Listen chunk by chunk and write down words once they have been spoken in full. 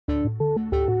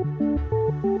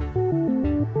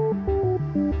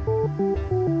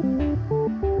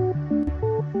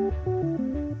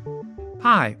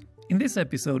Hi! In this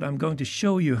episode I'm going to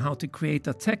show you how to create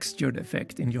a textured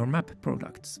effect in your map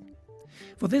products.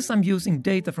 For this I'm using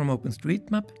data from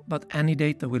OpenStreetMap, but any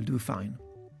data will do fine.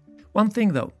 One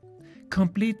thing though,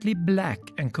 completely black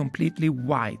and completely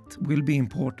white will be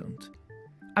important.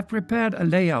 I prepared a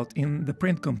layout in the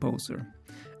Print Composer,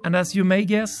 and as you may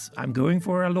guess, I'm going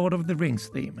for a Lord of the Rings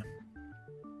theme.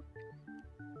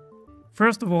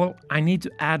 First of all, I need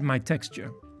to add my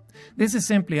texture. This is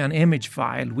simply an image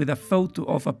file with a photo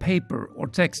of a paper or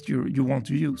texture you want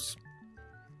to use.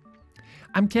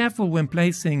 I'm careful when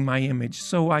placing my image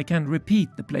so I can repeat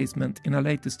the placement in a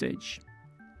later stage.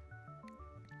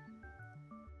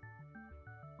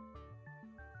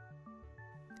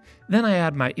 Then I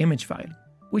add my image file,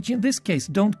 which in this case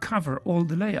don't cover all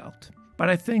the layout, but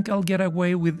I think I'll get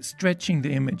away with stretching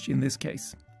the image in this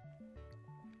case.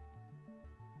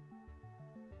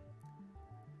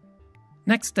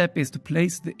 Next step is to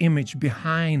place the image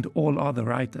behind all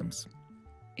other items.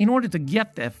 In order to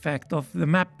get the effect of the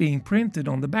map being printed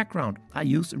on the background, I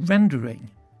use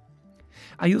rendering.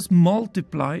 I use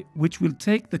multiply, which will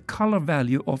take the color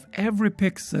value of every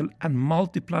pixel and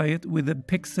multiply it with the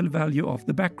pixel value of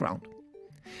the background.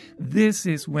 This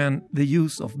is when the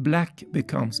use of black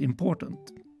becomes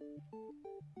important.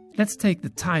 Let's take the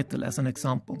title as an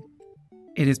example.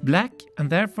 It is black and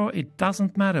therefore it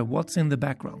doesn't matter what's in the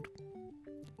background.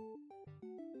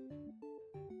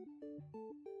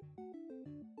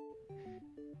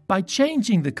 By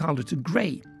changing the color to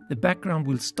gray, the background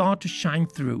will start to shine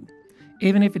through,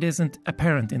 even if it isn't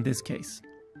apparent in this case.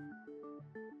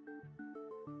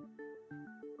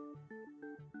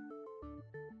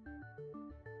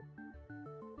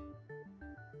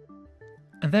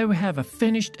 And there we have a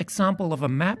finished example of a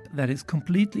map that is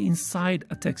completely inside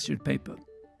a textured paper.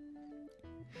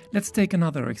 Let's take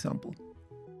another example.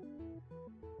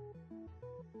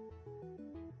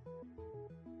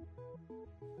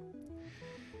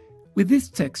 With this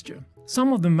texture,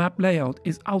 some of the map layout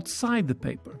is outside the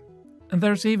paper, and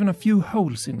there's even a few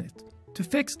holes in it. To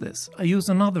fix this, I use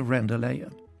another render layer.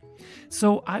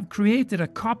 So I've created a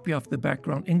copy of the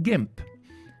background in GIMP,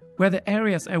 where the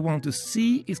areas I want to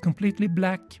see is completely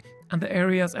black and the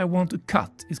areas I want to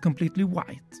cut is completely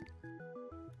white.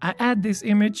 I add this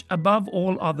image above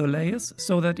all other layers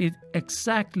so that it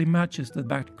exactly matches the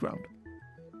background.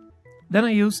 Then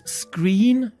I use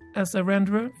screen as a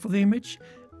renderer for the image,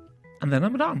 and then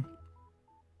I'm done.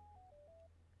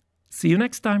 See you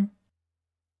next time.